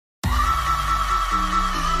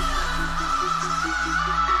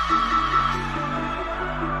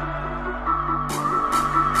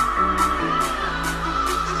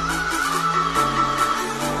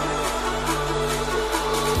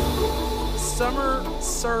Summer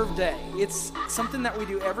Serve Day. It's something that we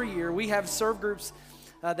do every year. We have serve groups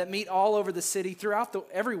that meet all over the city throughout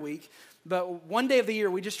every week. But one day of the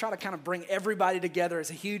year, we just try to kind of bring everybody together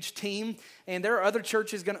as a huge team. And there are other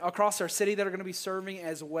churches across our city that are going to be serving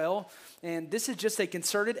as well. And this is just a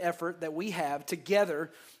concerted effort that we have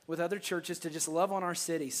together with other churches to just love on our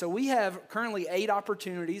city. So we have currently 8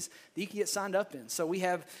 opportunities that you can get signed up in. So we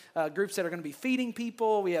have groups that are going to be feeding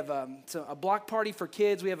people. We have a block party for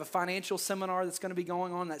kids. We have a financial seminar that's going to be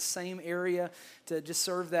going on in that same area to just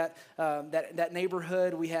serve that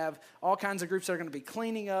neighborhood. We have all kinds of groups that are going to be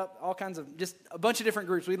cleaning up, all kinds of just a bunch of different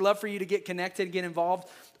groups. We'd love for you to get connected, get involved.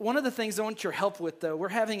 One of the things I want your help with, though, we're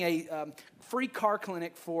having a free car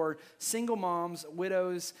clinic for single moms,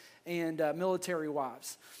 widows, and military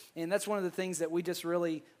wives. And that's one of the things that we just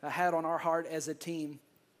really had on our heart as a team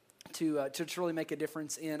to really make a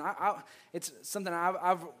difference in. It's something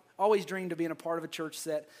I've always dreamed of being a part of a church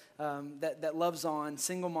that loves on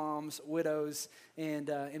single moms, widows,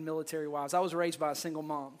 and military wives. I was raised by a single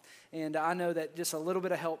mom, and I know that just a little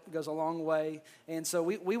bit of help goes a long way. And so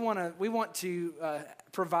we want to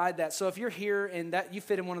provide that. So if you're here and that you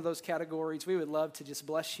fit in one of those categories, we would love to just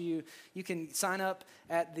bless you. You can sign up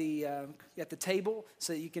at the table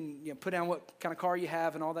so that you can put down what kind of car you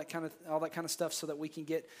have and all that kind of stuff, so that we can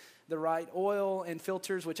get the right oil and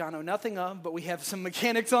filters, which I know nothing of, but we have some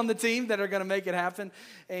mechanics on the team that are going to make it happen.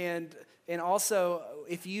 And also,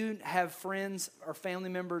 if you have friends or family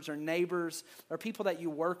members or neighbors or people that you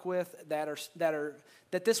work with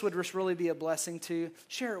that this would just really be a blessing to,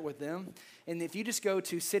 share it with them. And if you just go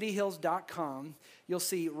to cityhills.com, you'll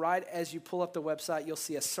see right as you pull up the website, you'll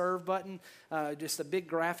see a serve button, just a big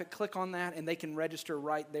graphic. Click on that, and they can register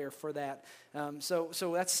right there for that. So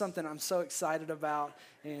that's something I'm so excited about,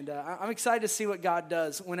 and I'm excited to see what God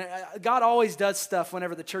does. God always does stuff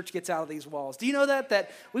whenever the church gets out of these walls. Do you know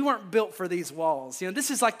that we weren't built for these walls?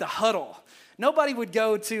 This is like the huddle. Nobody would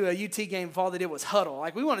go to a UT game if all they did was huddle.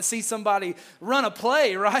 Like, we want to see somebody run a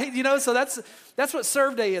play, right? So that's what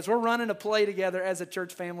Serve Day is. We're running a play together as a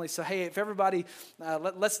church family. So hey, if everybody,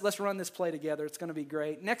 let's run this play together. It's going to be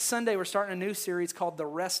great. Next Sunday, we're starting a new series called The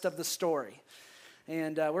Rest of the Story.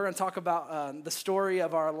 And we're going to talk about the story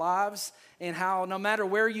of our lives and how no matter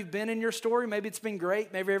where you've been in your story, maybe it's been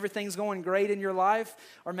great, maybe everything's going great in your life,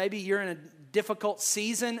 or maybe you're in a difficult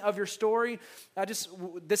season of your story.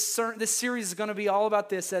 This series is going to be all about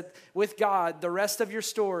this, that with God, the rest of your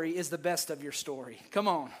story is the best of your story. Come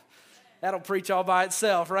on. That'll preach all by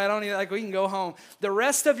itself, right? We can go home. The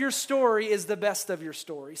rest of your story is the best of your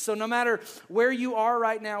story. So no matter where you are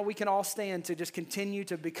right now, we can all stand to just continue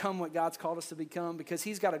to become what God's called us to become, because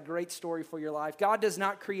He's got a great story for your life. God does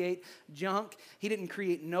not create junk. He didn't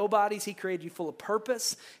create nobodies. He created you full of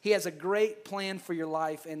purpose. He has a great plan for your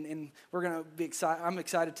life, and we're going to be excited. I'm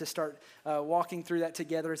excited to start walking through that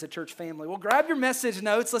together as a church family. Well, grab your message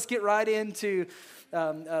notes. Let's get right into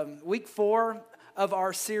week 4 of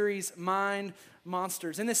our series, Mind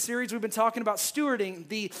Monsters. In this series, we've been talking about stewarding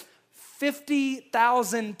the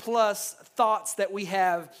 50,000 plus thoughts that we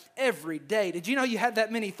have every day. Did you know you had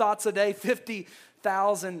that many thoughts a day?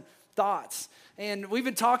 50,000 thoughts. And we've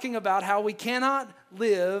been talking about how we cannot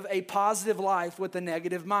live a positive life with a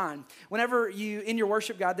negative mind. Whenever in your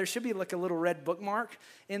worship guide, there should be like a little red bookmark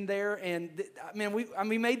in there. And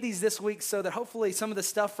we made these this week so that hopefully some of the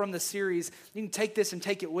stuff from the series, you can take this and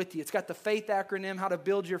take it with you. It's got the faith acronym, how to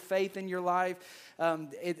build your faith in your life.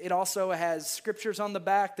 It also has scriptures on the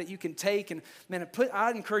back that you can take. And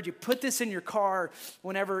I'd encourage you, put this in your car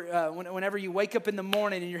whenever you wake up in the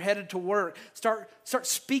morning and you're headed to work. Start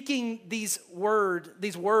speaking these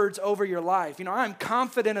words over your life. I'm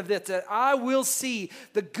confident of this, that I will see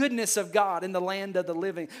the goodness of God in the land of the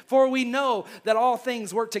living. For we know that all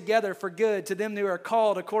things work together for good to them who are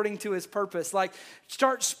called according to His purpose. Like,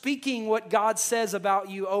 start speaking what God says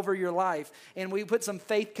about you over your life. And we put some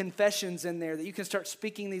faith confessions in there that you can start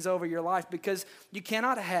speaking these over your life, because you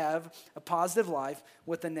cannot have a positive life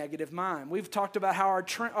with a negative mind. We've talked about how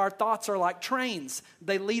our thoughts are like trains.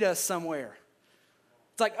 They lead us somewhere.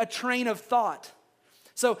 It's like a train of thought.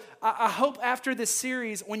 So I hope after this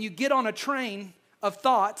series, when you get on a train of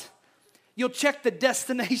thought, you'll check the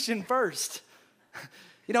destination first.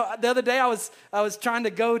 The other day I was trying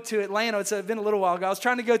to go to Atlanta. It's been a little while ago. I was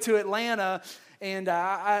trying to go to Atlanta, and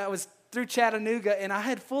I was through Chattanooga, and I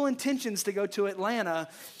had full intentions to go to Atlanta,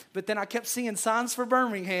 but then I kept seeing signs for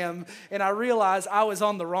Birmingham, and I realized I was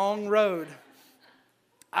on the wrong road.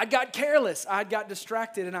 I got careless. I got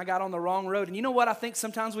distracted, and I got on the wrong road. And you know what? I think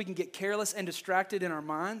sometimes we can get careless and distracted in our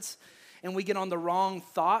minds, and we get on the wrong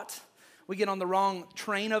thought. We get on the wrong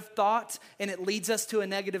train of thought, and it leads us to a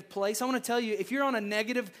negative place. I want to tell you, if you're on a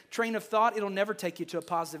negative train of thought, it'll never take you to a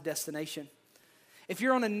positive destination. If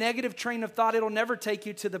you're on a negative train of thought, it'll never take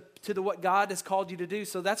you to the what God has called you to do.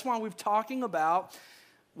 So that's why we're talking about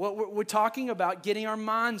getting our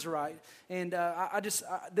minds right. And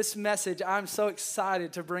this message, I'm so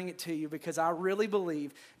excited to bring it to you because I really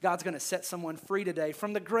believe God's going to set someone free today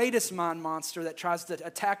from the greatest mind monster that tries to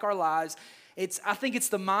attack our lives. I think it's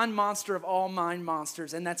the mind monster of all mind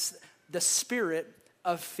monsters, and that's the spirit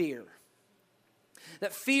of fear.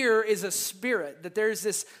 That fear is a spirit, that there's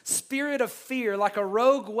this spirit of fear like a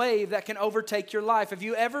rogue wave that can overtake your life. Have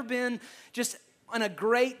you ever been just on a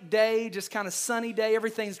great day, just kind of sunny day,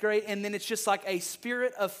 everything's great, and then it's just like a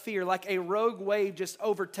spirit of fear, like a rogue wave just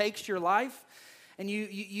overtakes your life, and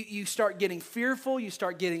you start getting fearful, you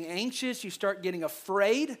start getting anxious, you start getting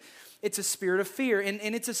afraid. It's a spirit of fear, and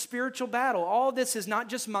it's a spiritual battle. All this is not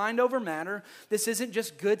just mind over matter. This isn't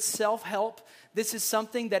just good self-help. This is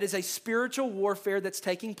something that is a spiritual warfare that's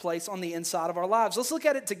taking place on the inside of our lives. Let's look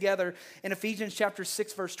at it together in Ephesians chapter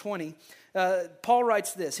 6, verse 20. Paul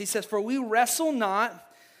writes this. He says, "For we wrestle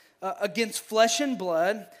not against flesh and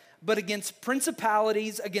blood, but against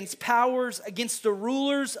principalities, against powers, against the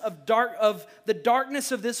rulers of the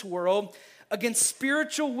darkness of this world, against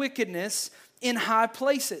spiritual wickedness in high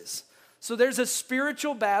places." So there's a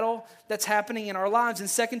spiritual battle that's happening in our lives. In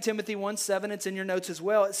 2 Timothy 1:7, it's in your notes as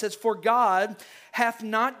well. It says, "For God hath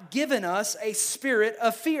not given us a spirit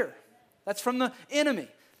of fear." That's from the enemy.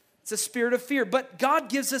 It's a spirit of fear. But God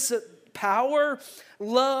gives us a power,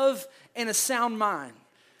 love, and a sound mind.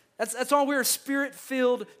 That's why we're a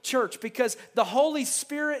spirit-filled church, because the Holy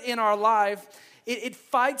Spirit in our life, it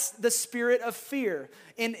fights the spirit of fear.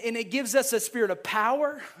 And it gives us a spirit of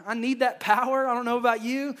power. I need that power. I don't know about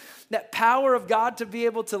you. That power of God to be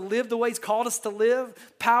able to live the way He's called us to live.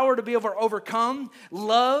 Power to be able to overcome.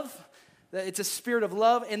 Love. It's a spirit of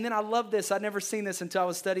love. And then I love this. I'd never seen this until I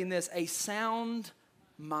was studying this. A sound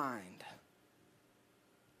mind.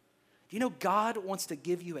 Do you know God wants to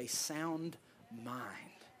give you a sound mind?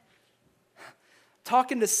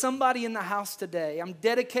 Talking to somebody in the house today. I'm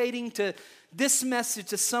dedicating to this message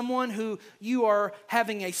to someone who you are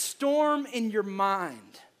having a storm in your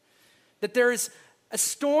mind. That there is a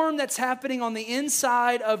storm that's happening on the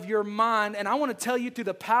inside of your mind. And I want to tell you through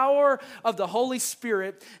the power of the Holy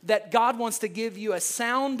Spirit that God wants to give you a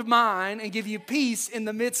sound mind and give you peace in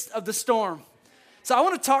the midst of the storm. So I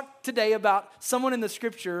want to talk today about someone in the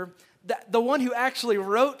scripture, the one who actually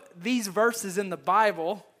wrote these verses in the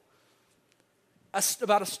Bible,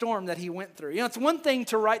 about a storm that he went through. You know, it's one thing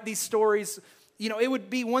to write these stories. You know, it would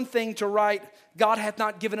be one thing to write, God hath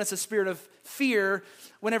not given us a spirit of fear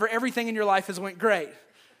whenever everything in your life has went great.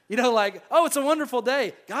 You know, like, oh, it's a wonderful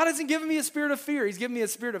day. God hasn't given me a spirit of fear. He's given me a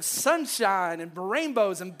spirit of sunshine and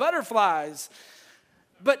rainbows and butterflies.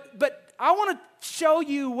 But I want to show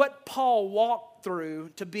you what Paul walked through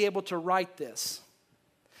to be able to write this.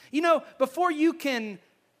 You know, before you can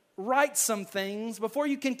write some things, before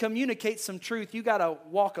you can communicate some truth, you got to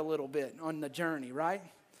walk a little bit on the journey, right?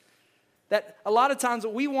 That a lot of times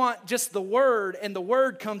we want just the word, and the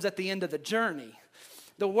word comes at the end of the journey.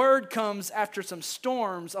 The word comes after some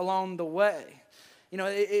storms along the way. You know,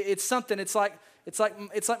 it's something. It's like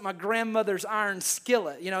my grandmother's iron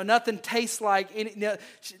skillet. You know, nothing tastes like any, you know,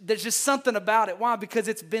 there's just something about it. Why? Because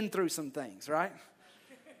it's been through some things, right?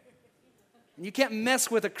 And you can't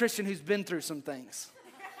mess with a Christian who's been through some things.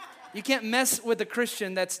 You can't mess with a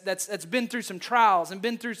Christian that's been through some trials and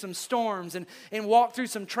been through some storms and walked through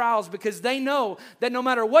some trials, because they know that no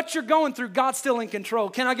matter what you're going through, God's still in control.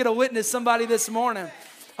 Can I get a witness, somebody, this morning?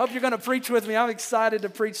 Hope you're going to preach with me. I'm excited to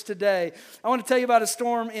preach today. I want to tell you about a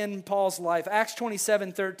storm in Paul's life. Acts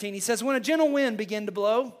 27:13. He says, when a gentle wind began to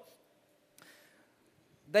blow,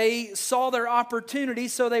 they saw their opportunity,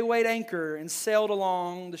 so they weighed anchor and sailed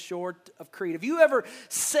along the shore of Crete. Have you ever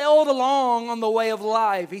sailed along on the way of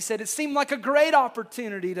life? He said it seemed like a great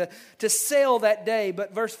opportunity to sail that day.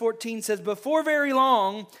 But verse 14 says, before very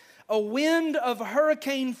long, a wind of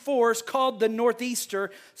hurricane force called the northeaster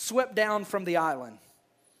swept down from the island.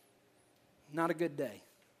 Not a good day.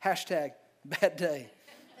 Hashtag bad day.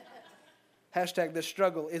 Hashtag the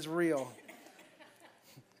struggle is real.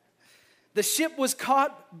 The ship was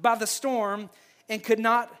caught by the storm and could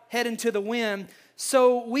not head into the wind,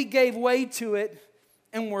 so we gave way to it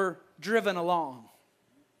and were driven along.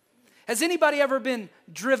 Has anybody ever been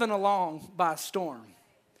driven along by a storm?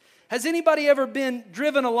 Has anybody ever been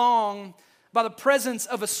driven along by the presence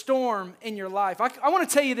of a storm in your life? I want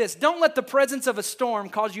to tell you this. Don't let the presence of a storm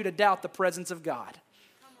cause you to doubt the presence of God.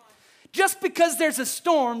 Just because there's a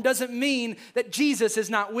storm doesn't mean that Jesus is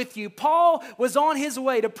not with you. Paul was on his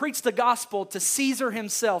way to preach the gospel to Caesar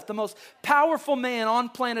himself, the most powerful man on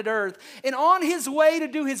planet Earth. And on his way to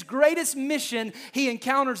do his greatest mission, he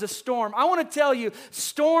encounters a storm. I want to tell you,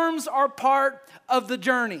 storms are part of the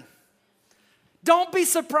journey. Don't be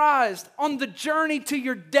surprised on the journey to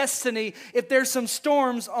your destiny if there's some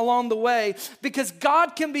storms along the way, because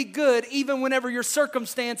God can be good even whenever your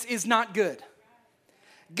circumstance is not good.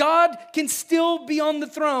 God can still be on the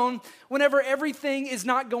throne whenever everything is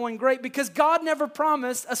not going great, because God never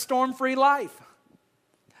promised a storm-free life.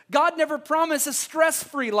 God never promised a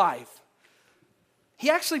stress-free life. He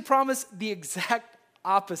actually promised the exact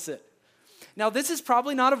opposite. Now, this is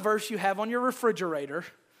probably not a verse you have on your refrigerator.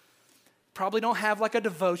 Probably don't have like a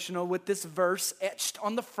devotional with this verse etched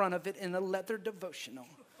on the front of it in a leather devotional.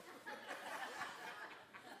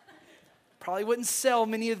 Probably wouldn't sell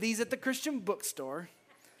many of these at the Christian bookstore.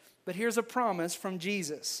 But here's a promise from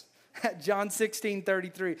Jesus. John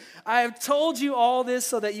 16:33. I have told you all this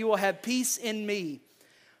so that you will have peace in me.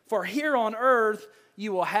 For here on earth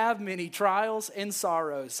you will have many trials and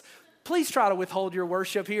sorrows. Please try to withhold your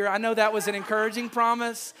worship here. I know that was an encouraging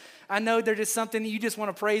promise. I know there's just something you just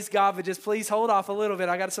want to praise God, but just please hold off a little bit.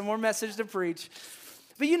 I got some more message to preach.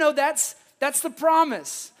 But you know, that's the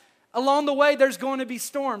promise. Along the way, there's going to be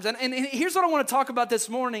storms. And here's what I want to talk about this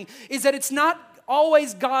morning, is that it's not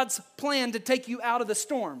always God's plan to take you out of the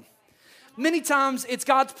storm. Many times it's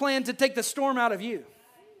God's plan to take the storm out of you.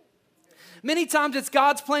 Many times it's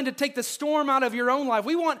God's plan to take the storm out of your own life.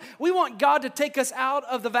 We want God to take us out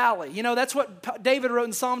of the valley. You know, that's what David wrote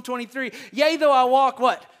in Psalm 23. Yea, though I walk,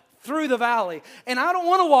 what? Through the valley. And I don't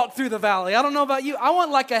want to walk through the valley. I don't know about you. I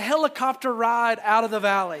want like a helicopter ride out of the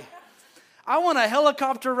valley. I want a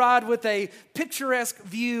helicopter ride with a picturesque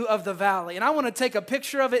view of the valley. And I want to take a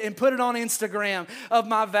picture of it and put it on Instagram of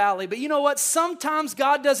my valley. But you know what? Sometimes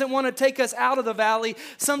God doesn't want to take us out of the valley.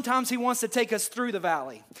 Sometimes He wants to take us through the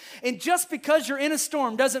valley. And just because you're in a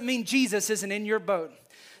storm doesn't mean Jesus isn't in your boat.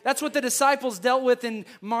 That's what the disciples dealt with in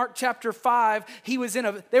Mark chapter 5.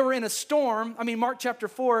 They were in a storm. Mark chapter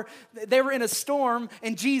 4, they were in a storm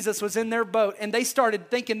and Jesus was in their boat and they started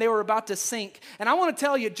thinking they were about to sink. And I want to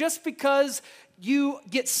tell you, just because you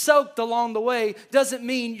get soaked along the way doesn't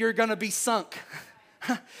mean you're going to be sunk.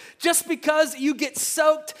 Just because you get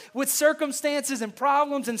soaked with circumstances and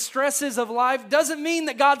problems and stresses of life doesn't mean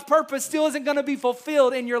that God's purpose still isn't going to be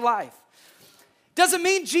fulfilled in your life. Doesn't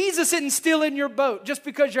mean Jesus isn't still in your boat just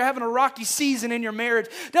because you're having a rocky season in your marriage.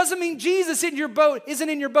 Doesn't mean Jesus isn't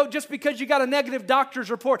in your boat just because you got a negative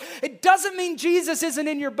doctor's report. It doesn't mean Jesus isn't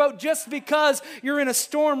in your boat just because you're in a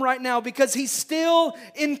storm right now, because He's still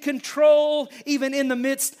in control even in the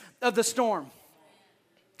midst of the storm.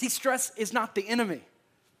 See, stress is not the enemy.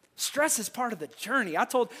 Stress is part of the journey. I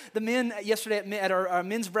told the men yesterday at our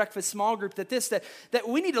men's breakfast small group that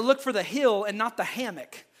we need to look for the hill and not the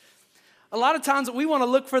hammock. A lot of times we want to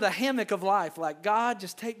look for the hammock of life, like, God,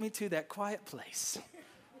 just take me to that quiet place.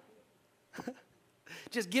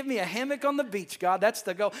 Just give me a hammock on the beach, God. That's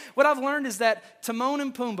the goal. What I've learned is that Timon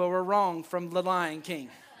and Pumbaa were wrong from The Lion King.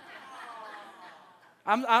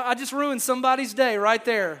 I just ruined somebody's day right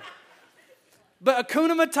there. But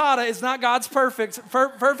Hakuna Matata is not God's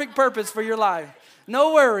perfect purpose for your life.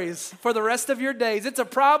 No worries for the rest of your days. It's a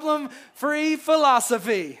problem-free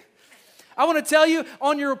philosophy. I want to tell you,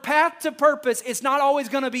 on your path to purpose, it's not always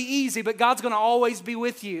going to be easy, but God's going to always be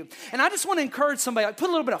with you. And I just want to encourage somebody, put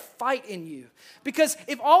a little bit of fight in you. Because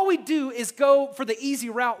if all we do is go for the easy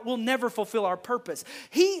route, we'll never fulfill our purpose.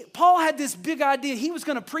 Paul had this big idea. He was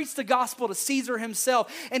going to preach the gospel to Caesar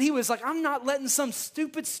himself. And he was like, I'm not letting some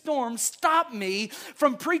stupid storm stop me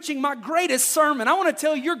from preaching my greatest sermon. I want to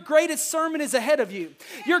tell you, your greatest sermon is ahead of you.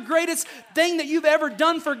 Your greatest thing that you've ever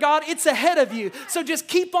done for God, it's ahead of you. So just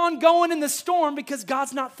keep on going in the storm, because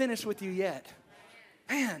God's not finished with you yet.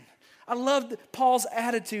 Man, I love Paul's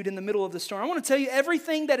attitude in the middle of the storm. I want to tell you,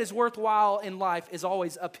 everything that is worthwhile in life is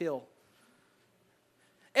always uphill.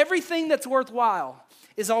 Everything that's worthwhile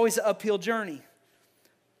is always an uphill journey.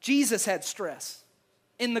 Jesus had stress.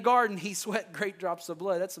 In the garden, He sweat great drops of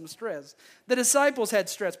blood. That's some stress. The disciples had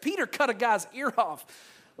stress. Peter cut a guy's ear off,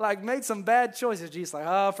 made some bad choices. Jesus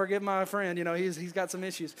forgive my friend. He's got some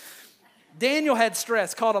issues. Daniel had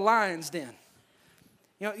stress, called a lion's den.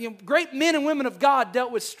 Great men and women of God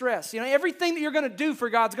dealt with stress. Everything that you're going to do for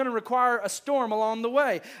God is going to require a storm along the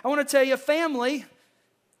way. I want to tell you, family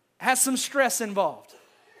has some stress involved.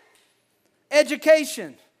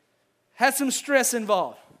 Education has some stress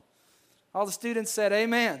involved. All the students said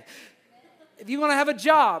amen. If you're going to have a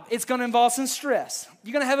job, it's going to involve some stress.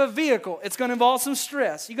 You're going to have a vehicle, it's going to involve some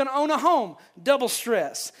stress. You're going to own a home, double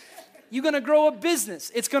stress. You're going to grow a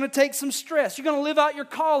business. It's going to take some stress. You're going to live out your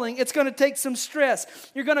calling. It's going to take some stress.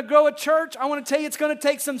 You're going to grow a church. I want to tell you it's going to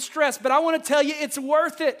take some stress, but I want to tell you it's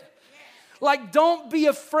worth it. Like, don't be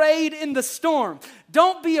afraid in the storm.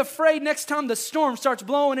 Don't be afraid next time the storm starts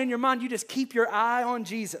blowing in your mind. You just keep your eye on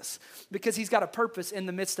Jesus because he's got a purpose in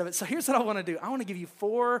the midst of it. So here's what I want to do. I want to give you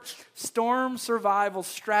 4 storm survival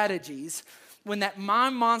strategies when that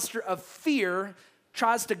mind monster of fear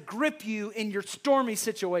tries to grip you in your stormy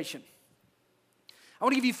situation. I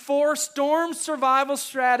want to give you 4 storm survival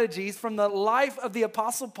strategies from the life of the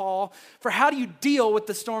Apostle Paul for how do you deal with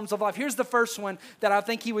the storms of life. Here's the first one that I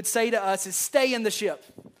think he would say to us is stay in the ship.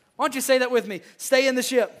 Why don't you say that with me? Stay in the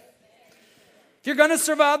ship. If you're going to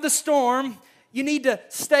survive the storm, you need to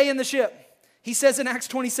stay in the ship. He says in Acts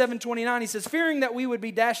 27:29, he says, fearing that we would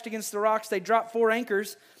be dashed against the rocks, they dropped 4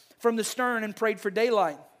 anchors from the stern and prayed for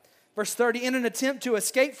daylight. Verse 30, in an attempt to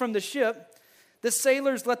escape from the ship, the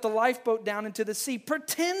sailors let the lifeboat down into the sea,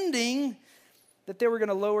 pretending that they were going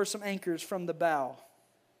to lower some anchors from the bow.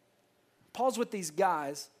 Paul's with these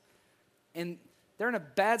guys, and they're in a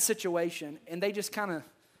bad situation, and they just kind of,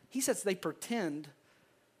 he says they pretend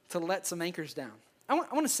to let some anchors down. I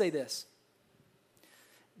want to say this.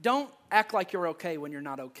 Don't act like you're okay when you're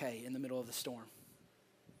not okay in the middle of the storm.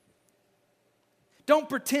 Don't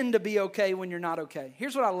pretend to be okay when you're not okay.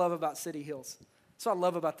 Here's what I love about City Hills. That's what I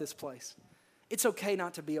love about this place. It's okay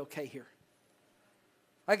not to be okay here.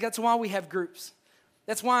 Like, that's why we have groups.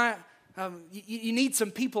 That's why you need some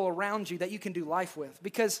people around you that you can do life with.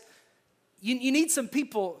 Because you need some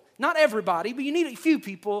people, not everybody, but you need a few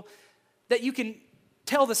people that you can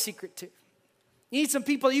tell the secret to. You need some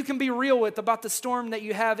people you can be real with about the storm that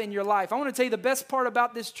you have in your life. I want to tell you the best part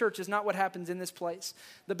about this church is not what happens in this place.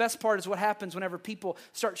 The best part is what happens whenever people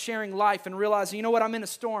start sharing life and realizing, you know what, I'm in a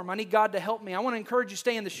storm. I need God to help me. I want to encourage you,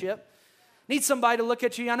 stay in the ship. Need somebody to look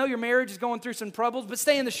at you. I know your marriage is going through some troubles, but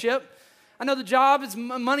stay in the ship. I know the job is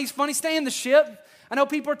money's funny. Stay in the ship. I know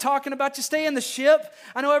people are talking about you. Stay in the ship.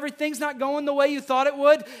 I know everything's not going the way you thought it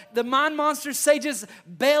would. The mind monsters say just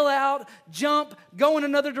bail out, jump, go in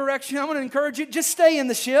another direction. I want to encourage you, just stay in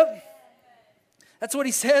the ship. That's what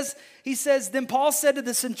he says. He says, then Paul said to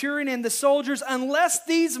the centurion and the soldiers, unless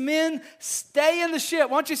these men stay in the ship.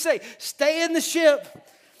 Why don't you say, stay in the ship,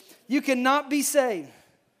 you cannot be saved.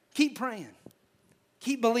 Keep praying.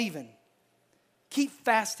 Keep believing. Keep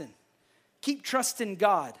fasting. Keep trusting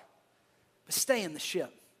God. But stay in the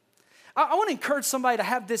ship. I want to encourage somebody to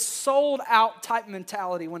have this sold out type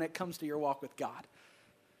mentality when it comes to your walk with God.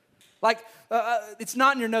 Like, it's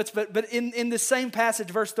not in your notes, but in the same passage,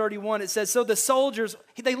 verse 31, it says, so the soldiers,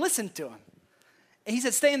 they listened to him. And he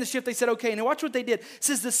said, stay in the ship. They said, okay. And watch what they did. It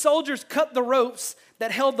says the soldiers cut the ropes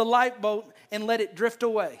that held the lifeboat and let it drift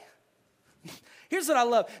away. Here's what I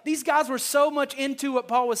love. These guys were so much into what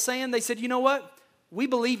Paul was saying, they said, you know what? We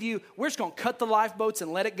believe you. We're just going to cut the lifeboats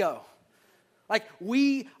and let it go. Like,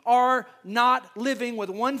 we are not living with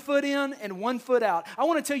 1 foot in and 1 foot out. I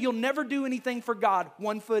want to tell you, you'll never do anything for God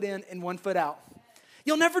 1 foot in and 1 foot out.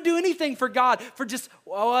 You'll never do anything for God for just,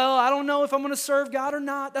 well, I don't know if I'm going to serve God or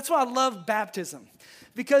not. That's why I love baptism.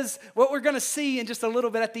 Because what we're going to see in just a little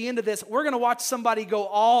bit at the end of this, we're going to watch somebody go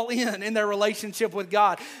all in their relationship with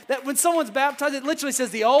God. That when someone's baptized, it literally says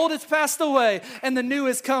the old has passed away and the new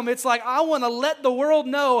has come. It's like, I want to let the world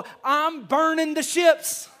know I'm burning the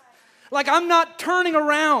ships. Like, I'm not turning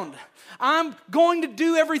around. I'm going to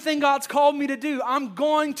do everything God's called me to do. I'm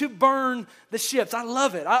going to burn the ships. I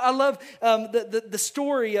love it. I love the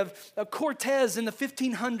story of Cortez in the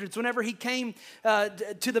 1500s whenever he came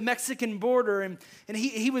to the Mexican border. And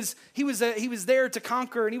he was there to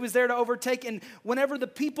conquer and he was there to overtake. And whenever the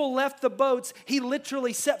people left the boats, he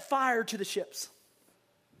literally set fire to the ships.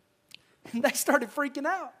 And they started freaking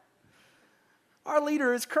out. Our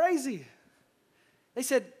leader is crazy. They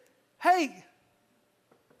said, hey,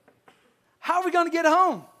 how are we going to get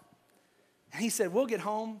home? And he said, we'll get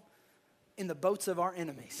home in the boats of our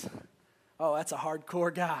enemies. Oh, that's a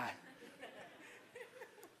hardcore guy.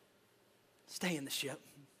 Stay in the ship.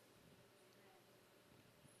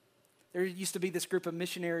 There used to be this group of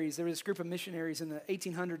missionaries. There was this group of missionaries in the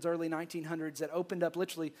 1800s, early 1900s that opened up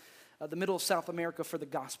literally the middle of South America for the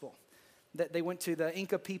gospel. That they went to the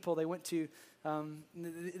Inca people. They went to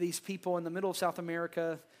these people in the middle of South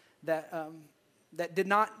America that did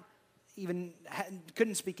not even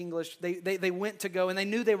couldn't speak English. They went to go, and they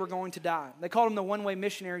knew they were going to die. They called them the one-way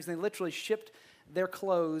missionaries, and they literally shipped their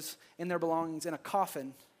clothes and their belongings in a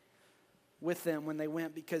coffin with them when they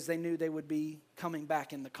went because they knew they would be coming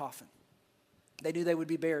back in the coffin. They knew they would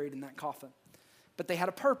be buried in that coffin. But they had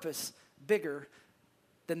a purpose bigger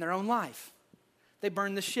than their own life. They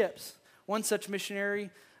burned the ships. One such missionary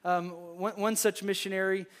One such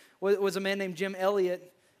missionary was a man named Jim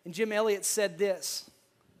Elliot, and Jim Elliot said this.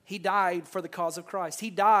 He died for the cause of Christ. He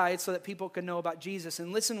died so that people could know about Jesus.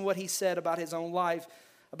 And listen to what he said about his own life,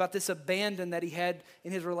 about this abandon that he had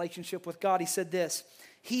in his relationship with God. He said this,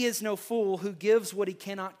 "He is no fool who gives what he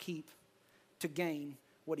cannot keep to gain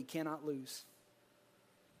what he cannot lose."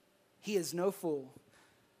 He is no fool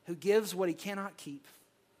who gives what he cannot keep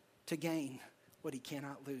to gain what he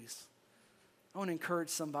cannot lose. I want to encourage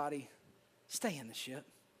somebody, stay in the ship.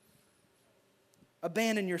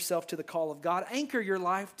 Abandon yourself to the call of God. Anchor your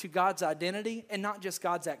life to God's identity and not just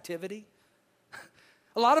God's activity.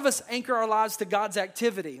 A lot of us anchor our lives to God's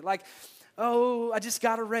activity. Like, oh, I just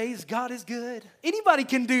got a raise. God is good. Anybody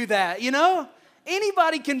can do that, you know?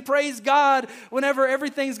 Anybody can praise God whenever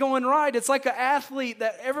everything's going right. It's like an athlete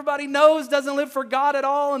that everybody knows doesn't live for God at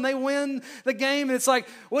all, and they win the game. And it's like,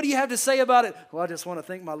 what do you have to say about it? Well, I just want to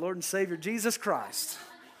thank my Lord and Savior, Jesus Christ,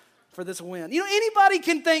 for this win. You know, anybody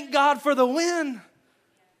can thank God for the win.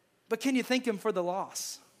 But can you thank Him for the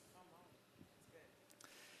loss?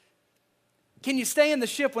 Can you stay in the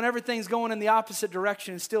ship when everything's going in the opposite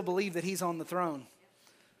direction and still believe that He's on the throne?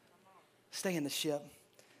 Stay in the ship.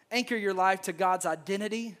 Anchor your life to God's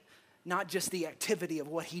identity, not just the activity of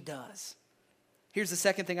what He does. Here's the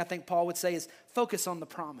second thing I think Paul would say is focus on the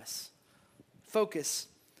promise. Focus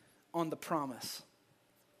on the promise.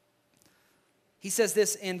 He says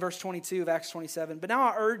this in verse 22 of Acts 27, "But now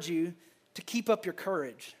I urge you to keep up your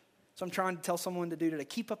courage." So I'm trying to tell someone to do today.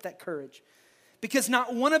 Keep up that courage. "Because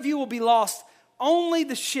not one of you will be lost. Only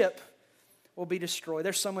the ship will be destroyed."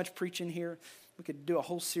 There's so much preaching here. We could do a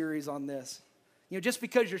whole series on this. You know, just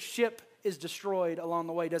because your ship is destroyed along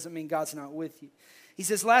the way doesn't mean God's not with you. He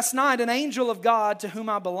says, "Last night an angel of God to whom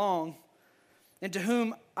I belong and to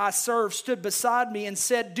whom I serve stood beside me and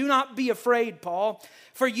said, 'Do not be afraid, Paul,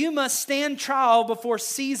 for you must stand trial before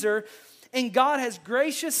Caesar, and God has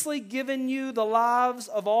graciously given you the lives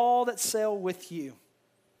of all that sail with you.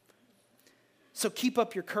 So keep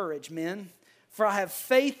up your courage, men, for I have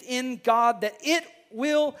faith in God that it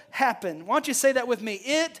will happen.'" Why don't you say that with me?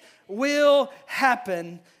 It will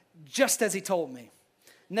happen just as He told me.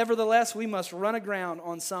 "Nevertheless, we must run aground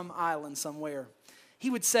on some island somewhere." He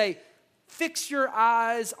would say, fix your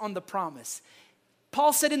eyes on the promise.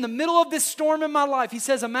 Paul said, in the middle of this storm in my life, he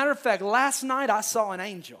says, a matter of fact, last night I saw an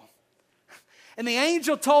angel. And the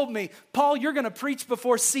angel told me, "Paul, you're going to preach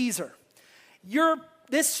before Caesar.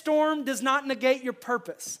 This storm does not negate your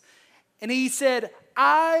purpose." And he said,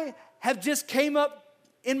 "I have just came up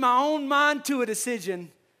in my own mind to a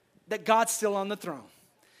decision that God's still on the throne.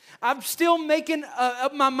 I'm still making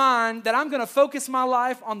up my mind that I'm going to focus my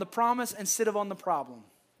life on the promise instead of on the problem."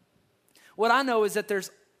 What I know is that there's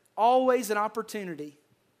always an opportunity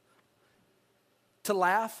to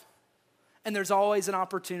laugh, and there's always an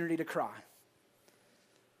opportunity to cry.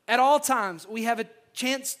 At all times, we have a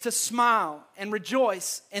chance to smile and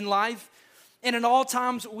rejoice in life, and at all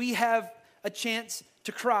times, we have a chance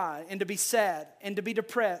to cry and to be sad and to be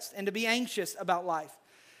depressed and to be anxious about life.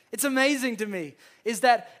 It's amazing to me is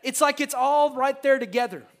that it's like it's all right there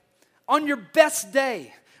together. On your best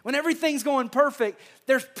day, when everything's going perfect,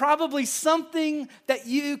 there's probably something that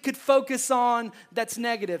you could focus on that's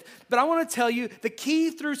negative. But I want to tell you, the key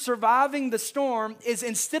through surviving the storm is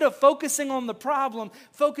instead of focusing on the problem,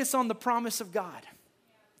 focus on the promise of God.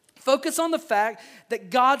 Focus on the fact that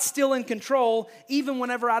God's still in control even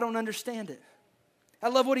whenever I don't understand it. I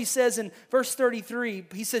love what he says in verse 33.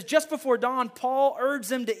 He says, just before dawn, Paul urged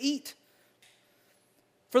them to eat.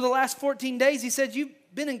 For the last 14 days, he said, you've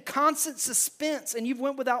been in constant suspense and you've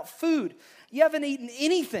went without food. You haven't eaten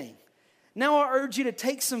anything. Now I urge you to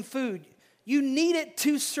take some food. You need it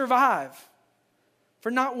to survive. For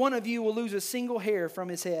not one of you will lose a single hair from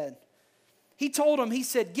his head. He told him, he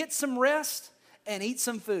said, get some rest and eat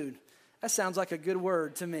some food. That sounds like a good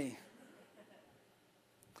word to me.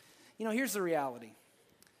 You know, here's the reality.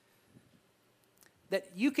 That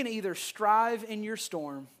you can either strive in your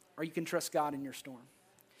storm or you can trust God in your storm.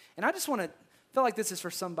 And I just want to feel like this is for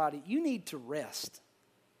somebody. You need to rest.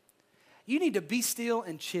 You need to be still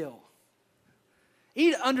and chill. You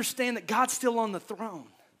need to understand that God's still on the throne.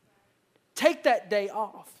 Take that day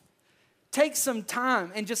off. Take some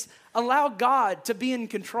time and just allow God to be in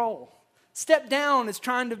control. Step down as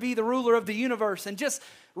trying to be the ruler of the universe and just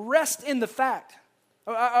rest in the fact.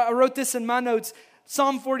 I wrote this in my notes.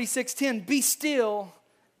 Psalm 46:10, be still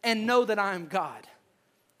and know that I am God.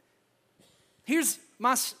 Here's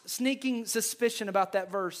my sneaking suspicion about that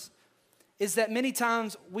verse is that many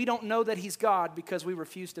times we don't know that he's God because we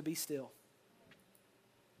refuse to be still.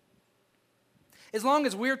 As long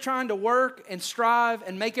as we're trying to work and strive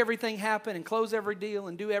and make everything happen and close every deal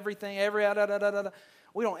and do everything,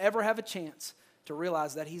 we don't ever have a chance to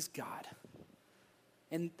realize that He's God.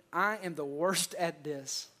 And I am the worst at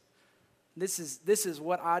this. This is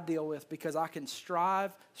what I deal with because I can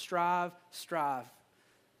strive. But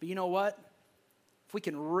you know what? If we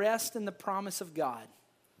can rest in the promise of God,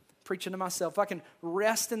 preaching to myself, if I can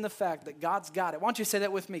rest in the fact that God's got it. Why don't you say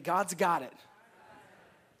that with me? God's got it.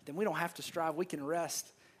 Then we don't have to strive. We can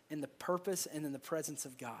rest in the purpose and in the presence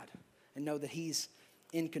of God and know that He's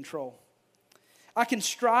in control. I can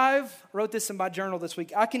strive, I wrote this in my journal this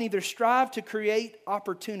week, I can either strive to create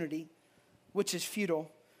opportunity, which is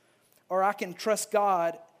futile, or I can trust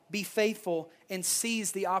God, be faithful, and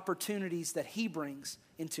seize the opportunities that He brings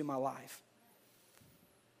into my life.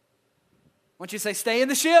 Why don't you say, stay in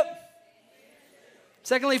the ship?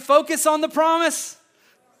 Secondly, focus on the promise.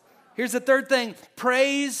 Here's the third thing,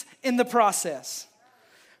 praise in the process.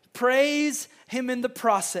 Praise Him in the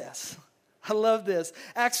process. I love this.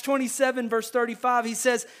 Acts 27, verse 35, he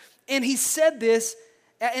says, and he said this,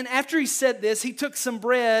 and after he said this, he took some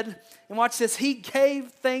bread, and watch this, he gave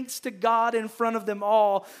thanks to God in front of them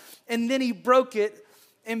all, and then he broke it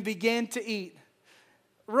and began to eat.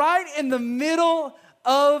 Right in the middle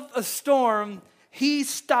of a storm, he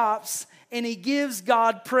stops and he gives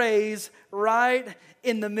God praise right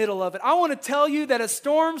in the middle of it. I want to tell you that a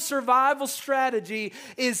storm survival strategy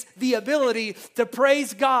is the ability to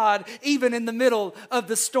praise God even in the middle of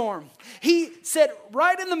the storm. He said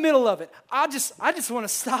right in the middle of it, I just want to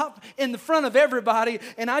stop in the front of everybody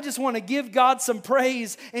and I just want to give God some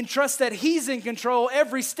praise and trust that He's in control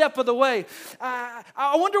every step of the way.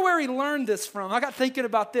 I wonder where he learned this from. I got thinking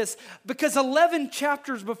about this because 11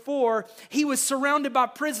 chapters before, he was surrounded by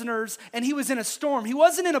prisoners and he was in a storm. He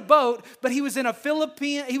wasn't in a boat, but he was in a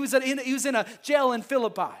he was in a jail in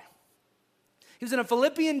Philippi. He was in a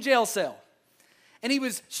Philippian jail cell. And he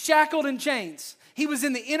was shackled in chains. He was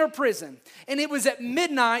in the inner prison. And it was at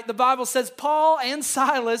midnight, the Bible says, Paul and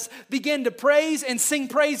Silas began to praise and sing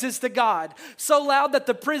praises to God so loud that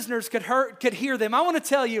the prisoners could hear them. I want to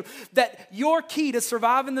tell you that your key to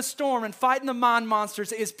surviving the storm and fighting the mind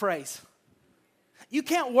monsters is praise. You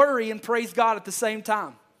can't worry and praise God at the same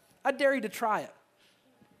time. I dare you to try it.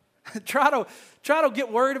 Try to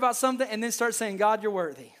get worried about something and then start saying, God, you're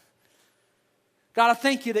worthy. God, I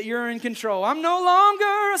thank you that you're in control. I'm no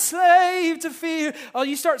longer a slave to fear. Oh,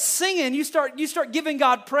 you start singing, you start giving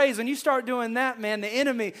God praise. When you start doing that, man, the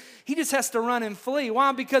enemy, he just has to run and flee.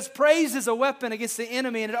 Why? Because praise is a weapon against the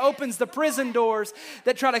enemy and it opens the prison doors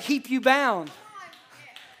that try to keep you bound.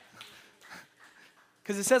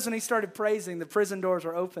 Because it says when he started praising, the prison doors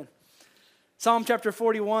were open. Psalm chapter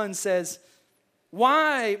 41 says,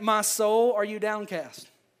 why, my soul, are you downcast?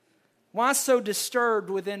 Why so disturbed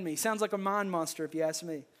within me? Sounds like a mind monster if you ask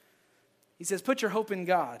me. He says, put your hope in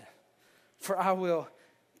God, for I will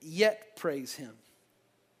yet praise Him.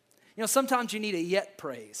 You know, sometimes you need a yet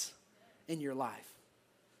praise in your life.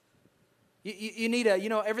 You need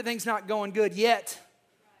everything's not going good yet.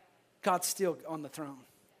 God's still on the throne.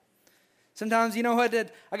 Sometimes, you know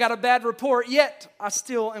what, I got a bad report, yet I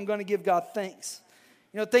still am going to give God thanks.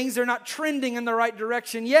 You know, things are not trending in the right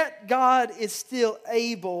direction, yet God is still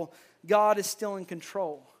able. God is still in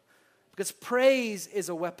control. Because praise is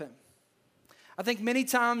a weapon. I think many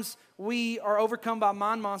times we are overcome by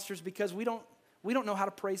mind monsters because we don't know how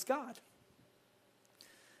to praise God.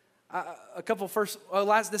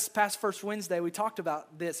 This past first Wednesday, we talked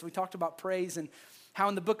about this. We talked about praise and how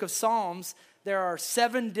in the book of Psalms, there are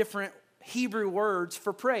 7 different Hebrew words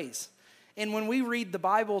for praise. And when we read the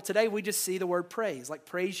Bible today, we just see the word praise, like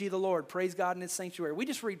praise ye the Lord, praise God in His sanctuary. We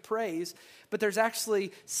just read praise, but there's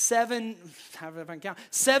actually 7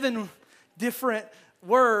 different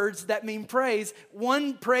words that mean praise.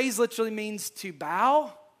 One praise literally means to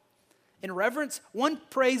bow in reverence. One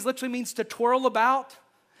praise literally means to twirl about.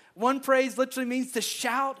 One praise literally means to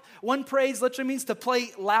shout. One praise literally means to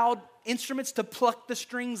play loud instruments, to pluck the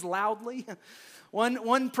strings loudly.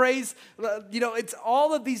 One praise, it's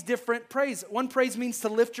all of these different praise. One praise means to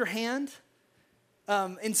lift your hand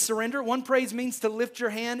in surrender. One praise means to lift your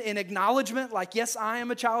hand in acknowledgement, like, yes, I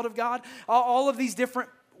am a child of God. All of these different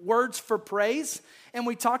words for praise. And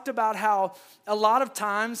we talked about how a lot of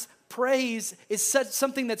times praise is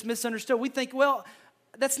something that's misunderstood. We think, well,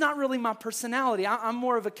 that's not really my personality. I'm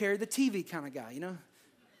more of a carry the TV kind of guy,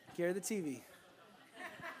 carry the TV.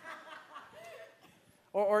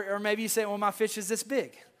 Or maybe you say, well, my fish is this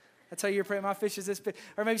big. That's how you're praying, my fish is this big.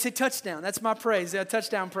 Or maybe you say touchdown. That's my praise,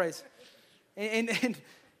 touchdown praise. And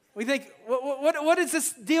We think, what is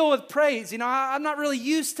this deal with praise? I'm not really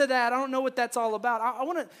used to that. I don't know what that's all about. I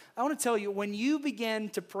want to tell you, when you begin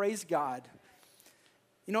to praise God,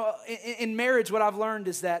 in marriage, what I've learned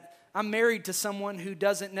is that I'm married to someone who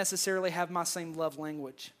doesn't necessarily have my same love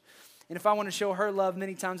language. And if I want to show her love,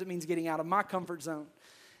 many times it means getting out of my comfort zone.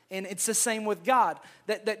 And it's the same with God.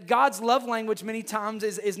 That God's love language many times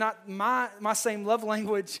is not my same love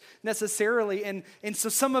language necessarily. And so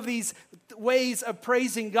some of these ways of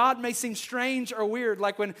praising God may seem strange or weird.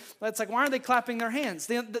 Like when it's like, why aren't they clapping their hands?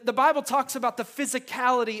 The Bible talks about the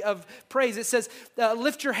physicality of praise. It says,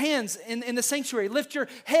 lift your hands in the sanctuary. Lift your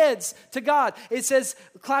heads to God. It says,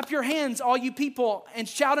 clap your hands, all you people, and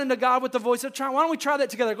shout unto God with the voice of triumph. Why don't we try that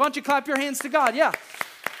together? Why don't you clap your hands to God? Yeah.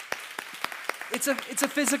 It's a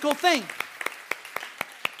physical thing.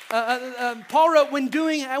 Paul wrote, when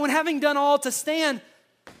having done all to stand.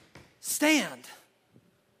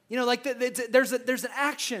 There's an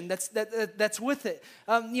action that's with it.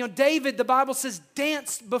 David, the Bible says,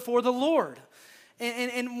 danced before the Lord.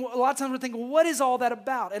 And a lot of times we're thinking, well, what is all that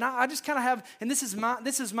about? And I just kind of have, and this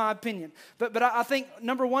is my opinion. But I think,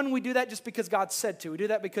 number one, we do that just because God said to. We do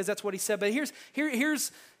that because that's what he said. But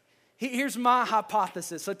Here's my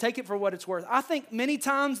hypothesis, so take it for what it's worth. I think many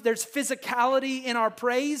times there's physicality in our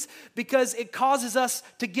praise because it causes us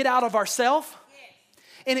to get out of ourselves.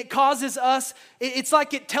 And it causes us, it's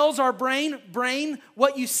like it tells our brain,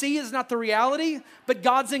 what you see is not the reality, but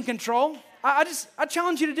God's in control. I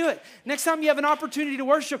challenge you to do it. Next time you have an opportunity to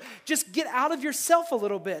worship, just get out of yourself a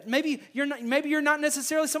little bit. Maybe you're not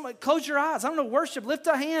necessarily someone. Close your eyes. I don't know, worship, lift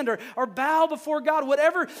a hand, or bow before God,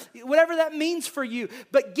 whatever that means for you.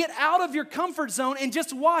 But get out of your comfort zone and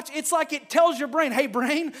just watch. It's like it tells your brain, hey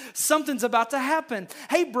brain, something's about to happen.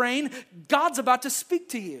 Hey brain, God's about to speak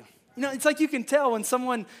to you. It's like you can tell when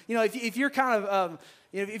someone, if you're kind of,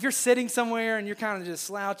 if you're sitting somewhere and you're kind of just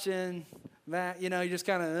slouching back, you're just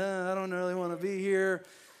kind of, I don't really want to be here.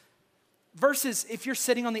 Versus if you're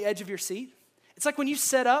sitting on the edge of your seat, it's like when you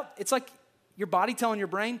set up, it's like your body telling your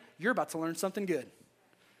brain, you're about to learn something good.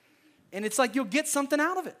 And it's like you'll get something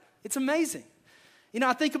out of it. It's amazing.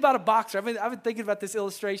 I think about a boxer. I've been thinking about this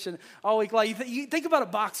illustration all week. Like, you think about a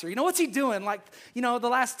boxer. What's he doing? Like, the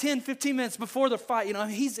last 10, 15 minutes before the fight,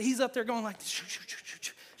 he's up there going like, shoot, shoot, shoot,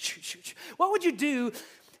 shoot, shoot, shoot, shoot. What would you do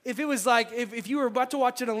if it was like, if you were about to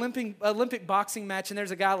watch an Olympic boxing match and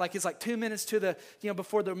there's a guy like, it's like 2 minutes to the,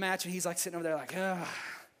 before the match and he's like sitting over there like,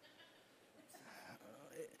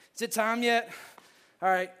 is it time yet? All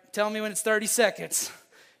right, tell me when it's 30 seconds.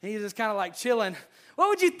 And he's just kind of like chilling. What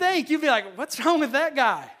would you think? You'd be like, what's wrong with that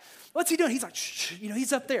guy? What's he doing? He's like, shh,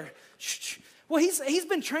 he's up there. Shh. Well, he's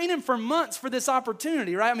been training for months for this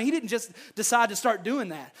opportunity, right? I mean, he didn't just decide to start doing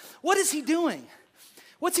that. What is he doing?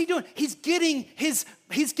 What's he doing? He's getting his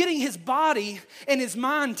body and his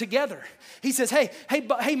mind together. He says, hey,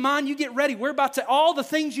 mind, you get ready. We're about to, all the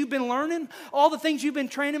things you've been learning, all the things you've been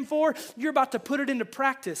training for, you're about to put it into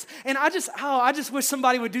practice. And I just wish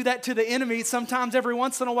somebody would do that to the enemy sometimes every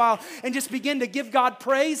once in a while and just begin to give God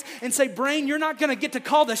praise and say, brain, you're not going to get to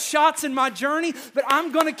call the shots in my journey, but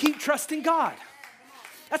I'm going to keep trusting God.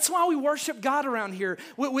 That's why we worship God around here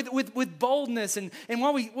with boldness and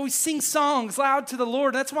why we sing songs loud to the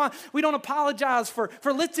Lord. That's why we don't apologize for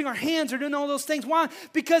lifting our hands or doing all those things. Why?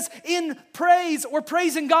 Because in praise, we're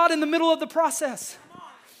praising God in the middle of the process.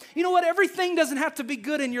 You know what? Everything doesn't have to be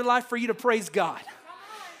good in your life for you to praise God.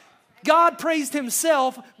 God praised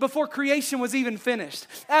himself before creation was even finished.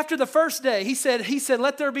 After the first day, he said,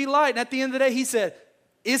 let there be light. And at the end of the day, he said,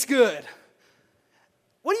 it's good.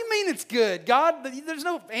 What do you mean it's good? God, there's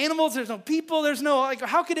no animals, there's no people, there's no, like,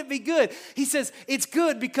 how could it be good? He says, it's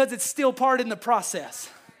good because it's still part in the process.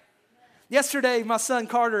 Yesterday, my son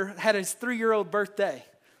Carter had his 3-year-old birthday.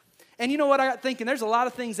 And you know what I got thinking? There's a lot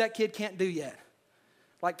of things that kid can't do yet.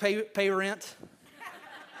 Like pay rent.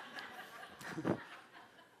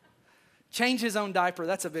 Change his own diaper,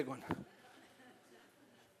 that's a big one.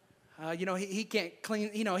 He can't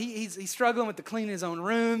clean, he's struggling with the clean his own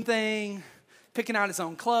room thing. Picking out his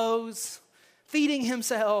own clothes, feeding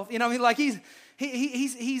himself. He's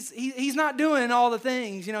not doing all the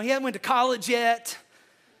things. He hasn't went to college yet.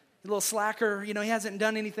 A little slacker. He hasn't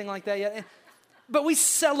done anything like that yet. But we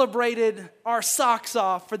celebrated our socks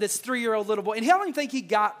off for this 3-year-old little boy. And I don't even think he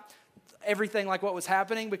got everything like what was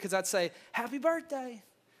happening because I'd say, happy birthday.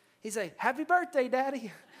 He'd say, happy birthday,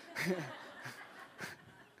 Daddy.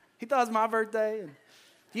 He thought it was my birthday. And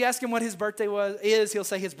if you ask him what his birthday is, he'll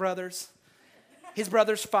say his brother's. His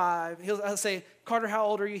brother's 5. I'll say, Carter, how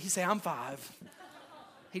old are you? He'll say, I'm 5.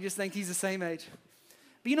 He just thinks he's the same age.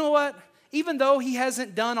 But you know what? Even though he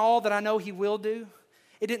hasn't done all that I know he will do,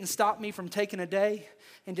 it didn't stop me from taking a day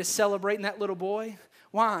and just celebrating that little boy.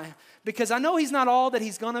 Why? Because I know he's not all that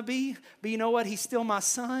he's going to be, but you know what? He's still my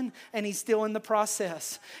son, and he's still in the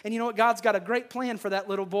process. And you know what? God's got a great plan for that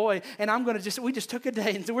little boy, and we just took a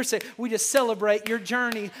day, and we just celebrate your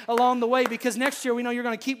journey along the way, because next year we know you're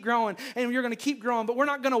going to keep growing, and you're going to keep growing, but we're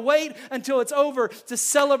not going to wait until it's over to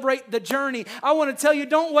celebrate the journey. I want to tell you,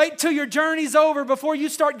 don't wait till your journey's over before you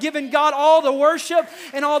start giving God all the worship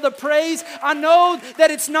and all the praise. I know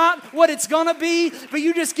that it's not what it's going to be, but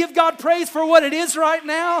you just give God praise for what it is right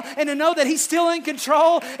now, and to know that he's still in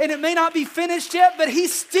control, and it may not be finished yet, but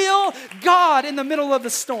he's still God in the middle of the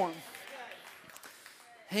storm.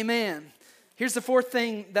 Amen. Here's the fourth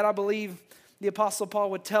thing that I believe the Apostle Paul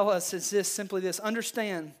would tell us is simply this: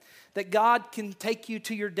 understand that God can take you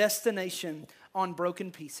to your destination on broken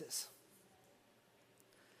pieces.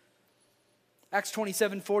 Acts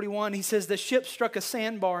 27:41, he says, the ship struck a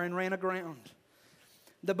sandbar and ran aground.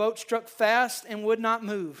 The boat struck fast and would not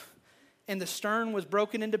move, and the stern was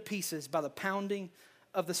broken into pieces by the pounding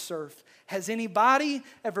of the surf. Has anybody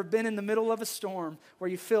ever been in the middle of a storm where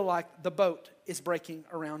you feel like the boat is breaking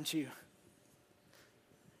around you?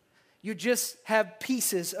 You just have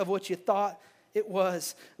pieces of what you thought it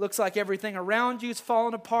was. Looks like everything around you is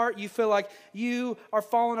falling apart. You feel like you are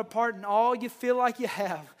falling apart, and all you feel like you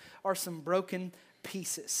have are some broken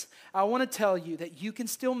pieces. I want to tell you that you can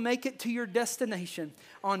still make it to your destination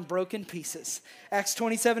on broken pieces. Acts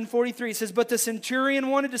 27:43 says, but the centurion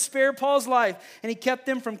wanted to spare Paul's life, and he kept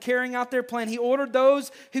them from carrying out their plan. He ordered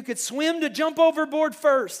those who could swim to jump overboard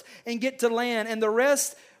first and get to land, and the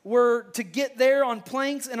rest were to get there on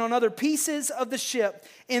planks and on other pieces of the ship.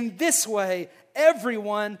 In this way,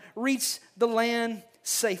 everyone reached the land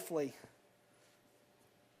safely.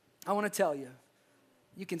 I want to tell you,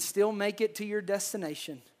 you can still make it to your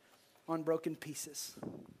destination on broken pieces,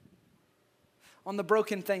 on the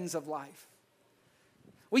broken things of life.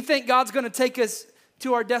 We think God's going to take us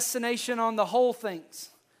to our destination on the whole things.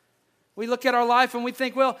 We look at our life and we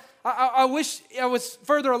think, well, I wish I was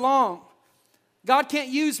further along. God can't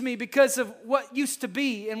use me because of what used to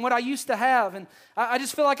be and what I used to have. And I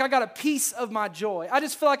just feel like I got a piece of my joy. I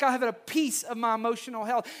just feel like I have a piece of my emotional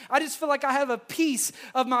health. I just feel like I have a piece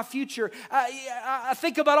of my future. I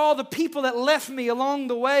think about all the people that left me along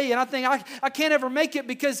the way, and I think I can't ever make it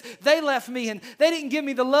because they left me and they didn't give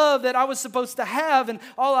me the love that I was supposed to have, and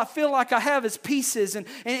all I feel like I have is pieces, and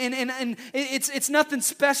it's nothing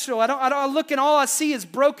special. I look and all I see is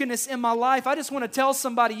brokenness in my life. I just want to tell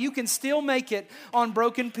somebody, you can still make it on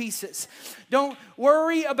broken pieces. Don't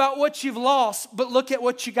worry about what you've lost, but look at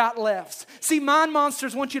what you got left. See, mind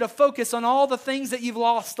monsters want you to focus on all the things that you've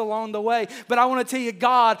lost along the way, but I want to tell you,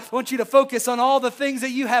 God wants you to focus on all the things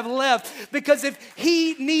that you have left, because if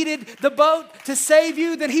he needed the boat to save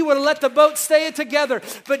you, then he would have let the boat stay together.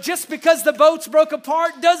 But just because the boats broke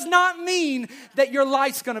apart does not mean that your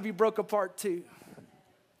life's going to be broke apart too.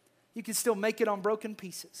 You can still make it on broken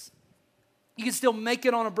pieces. You can still make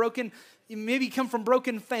it on a broken, maybe you come from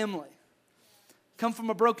broken family, come from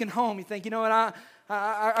a broken home. You think, you know what,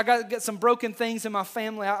 I got to get some broken things in my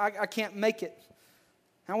family. I can't make it.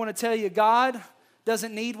 I want to tell you, God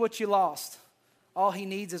doesn't need what you lost. All he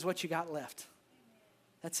needs is what you got left.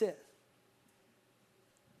 That's it.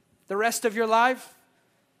 The rest of your life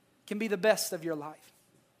can be the best of your life.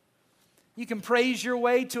 You can praise your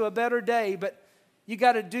way to a better day, but you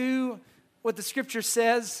got to do what the scripture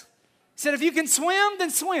says. He said, if you can swim,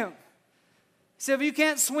 then swim. He said, if you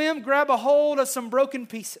can't swim, grab a hold of some broken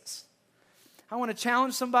pieces. I want to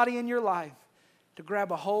challenge somebody in your life to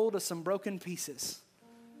grab a hold of some broken pieces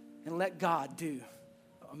and let God do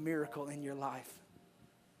a miracle in your life.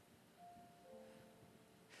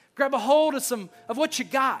 Grab a hold of what you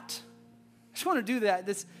got. I just want to do that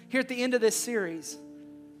here at the end of this series.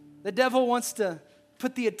 The devil wants to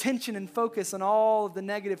put the attention and focus on all of the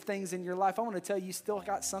negative things in your life. I want to tell you, you still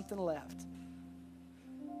got something left.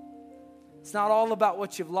 It's not all about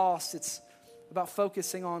what you've lost. It's about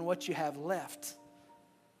focusing on what you have left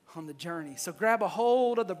on the journey. So grab a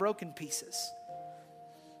hold of the broken pieces.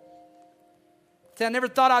 I never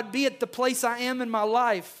thought I'd be at the place I am in my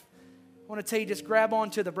life. I want to tell you, just grab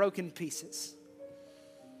onto the broken pieces.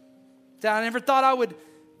 I never thought I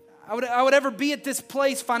would ever be at this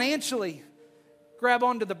place financially. Grab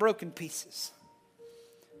onto the broken pieces.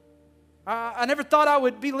 I never thought I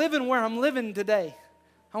would be living where I'm living today.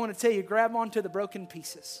 I want to tell you, grab onto the broken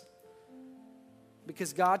pieces,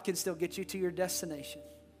 because God can still get you to your destination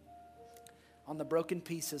on the broken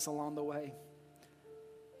pieces along the way.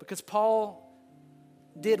 Because Paul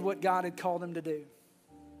did what God had called him to do.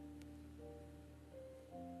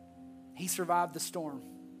 He survived the storm,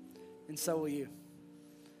 and so will you.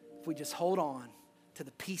 if we just hold on to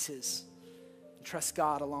the pieces and trust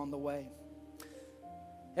God along the way.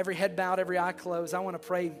 Every head bowed, every eye closed. I want to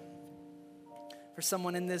pray for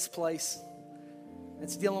someone in this place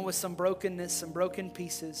that's dealing with some brokenness, some broken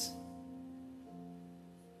pieces.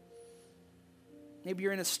 Maybe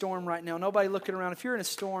you're in a storm right now. Nobody looking around. If you're in a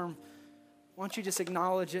storm, why don't you just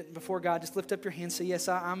acknowledge it before God? Just lift up your hand. Say, yes,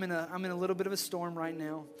 I'm in a little bit of a storm right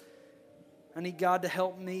now. I need God to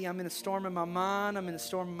help me. I'm in a storm in my mind. I'm in a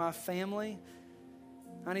storm in my family.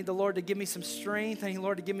 I need the Lord to give me some strength. I need the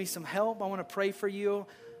Lord to give me some help. I want to pray for you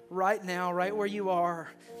right now, right where you are.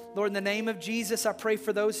 Lord, in the name of Jesus, I pray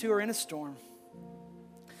for those who are in a storm.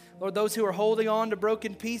 Lord, those who are holding on to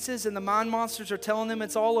broken pieces and the mind monsters are telling them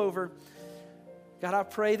it's all over. God, I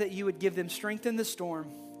pray that you would give them strength in the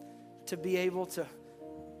storm to be able to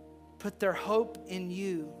put their hope in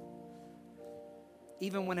you,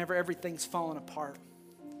 even whenever everything's falling apart.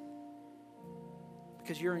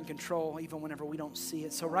 Because you're in control even whenever we don't see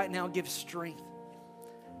it. So right now, give strength.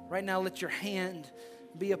 Right now, let your hand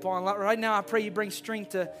be upon. Right now, I pray you bring strength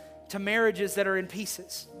to marriages that are in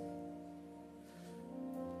pieces.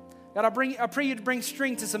 God, I pray you to bring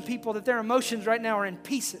strength to some people that their emotions right now are in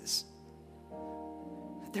pieces.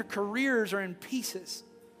 That their careers are in pieces.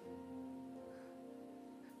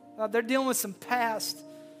 God, they're dealing with some past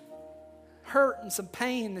hurt and some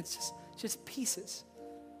pain. It's just pieces.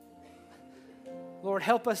 Lord,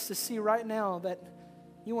 help us to see right now that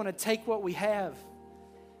you want to take what we have.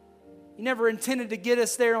 You never intended to get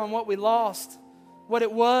us there on what we lost, what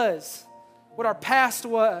it was, what our past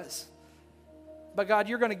was. But God,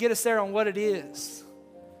 you're going to get us there on what it is.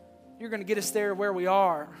 You're going to get us there where we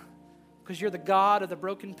are because you're the God of the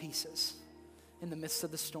broken pieces in the midst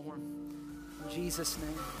of the storm. In Jesus'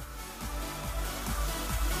 name.